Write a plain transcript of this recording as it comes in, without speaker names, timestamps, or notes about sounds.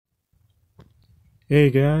Hey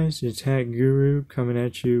guys, it's Hack Guru coming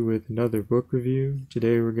at you with another book review.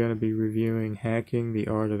 Today we're going to be reviewing Hacking the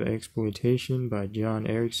Art of Exploitation by John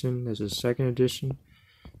Erickson. This is second edition.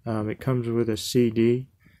 It comes with a CD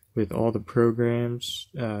with all the programs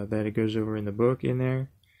that it goes over in the book in there.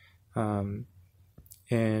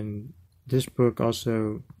 And this book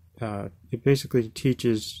also, it basically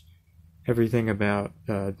teaches everything about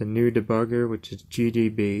the new debugger, which is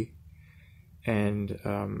GDB. And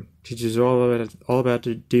teaches all about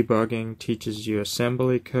the debugging, teaches you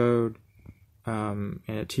assembly code, and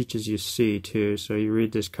it teaches you C too. So you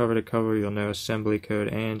read this cover to cover, you'll know assembly code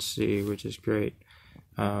and C, which is great.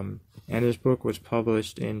 And this book was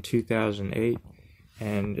published in 2008,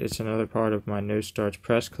 and it's another part of my No Starch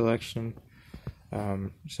Press collection.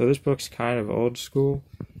 So this book's kind of old school.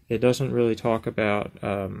 It doesn't really talk about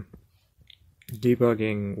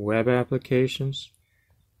debugging web applications,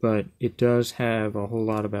 but it does have a whole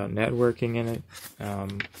lot about networking in it.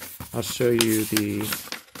 I'll show you the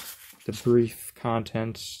brief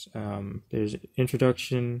contents. There's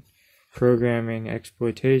introduction, programming,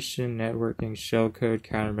 exploitation, networking, shellcode,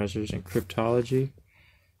 countermeasures, and cryptology.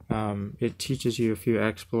 It teaches you a few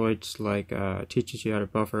exploits, like teaches you how to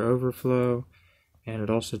buffer overflow, and it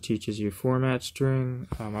also teaches you format string.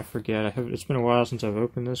 I forget, it's been a while since I've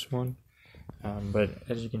opened this one, but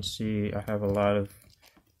as you can see, I have a lot of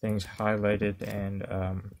things highlighted and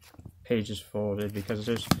pages folded, because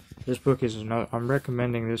this book is I'm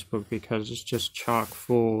recommending this book because it's just chock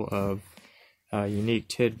full of unique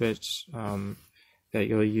tidbits that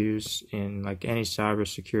you'll use in like any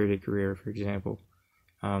cybersecurity career. For example,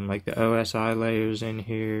 like the OSI layers in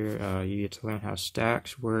here, you get to learn how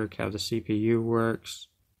stacks work, how the CPU works,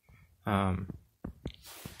 and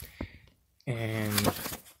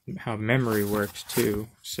how memory works too.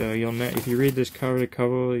 So you'll know, if you read this cover to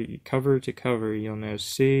cover, you'll know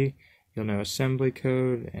C, you'll know assembly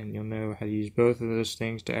code, and you'll know how to use both of those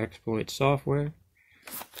things to exploit software.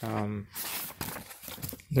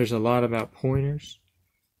 There's a lot about pointers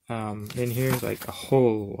in here, like a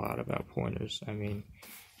whole lot about pointers. I mean,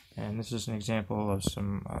 and this is an example of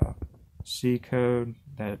some C code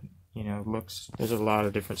that, you know, there's a lot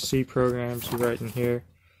of different C programs you write in here.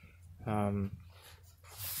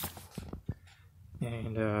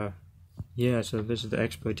 Yeah, so this is the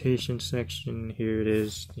exploitation section. Here it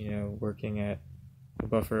is, you know, working at the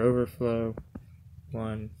buffer overflow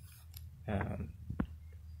one.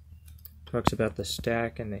 Talks about the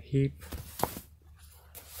stack and the heap.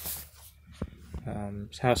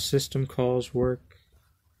 How system calls work.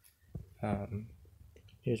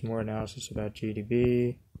 Here's more analysis about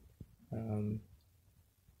GDB.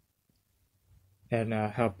 And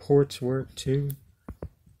how ports work too.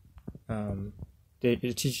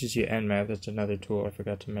 It teaches you Nmap. That's another tool I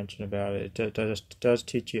forgot to mention about it. It does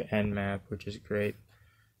teach you Nmap, which is great.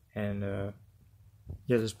 And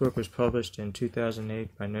yeah, this book was published in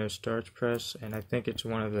 2008 by No Starch Press, and I think it's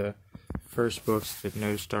one of the first books that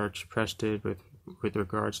No Starch Press did with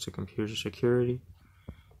regards to computer security.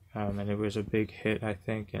 And it was a big hit, I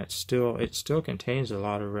think. And it still contains a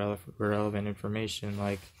lot of relevant information.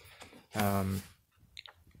 Like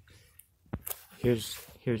here's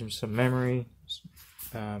some memory.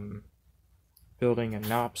 Building a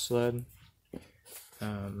NOP sled.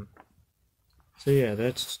 So yeah,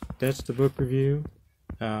 that's the book review.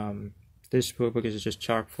 This book is just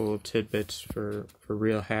chock full of tidbits for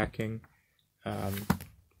real hacking.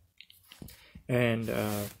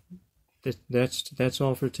 That's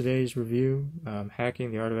all for today's review.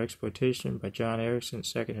 Hacking the Art of Exploitation by John Erickson,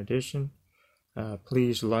 second edition.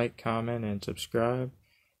 Please like, comment, and subscribe.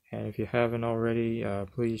 And if you haven't already,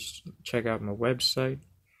 please check out my website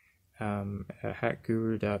at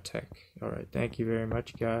hackguru.tech. Alright, thank you very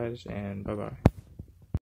much, guys, and bye-bye.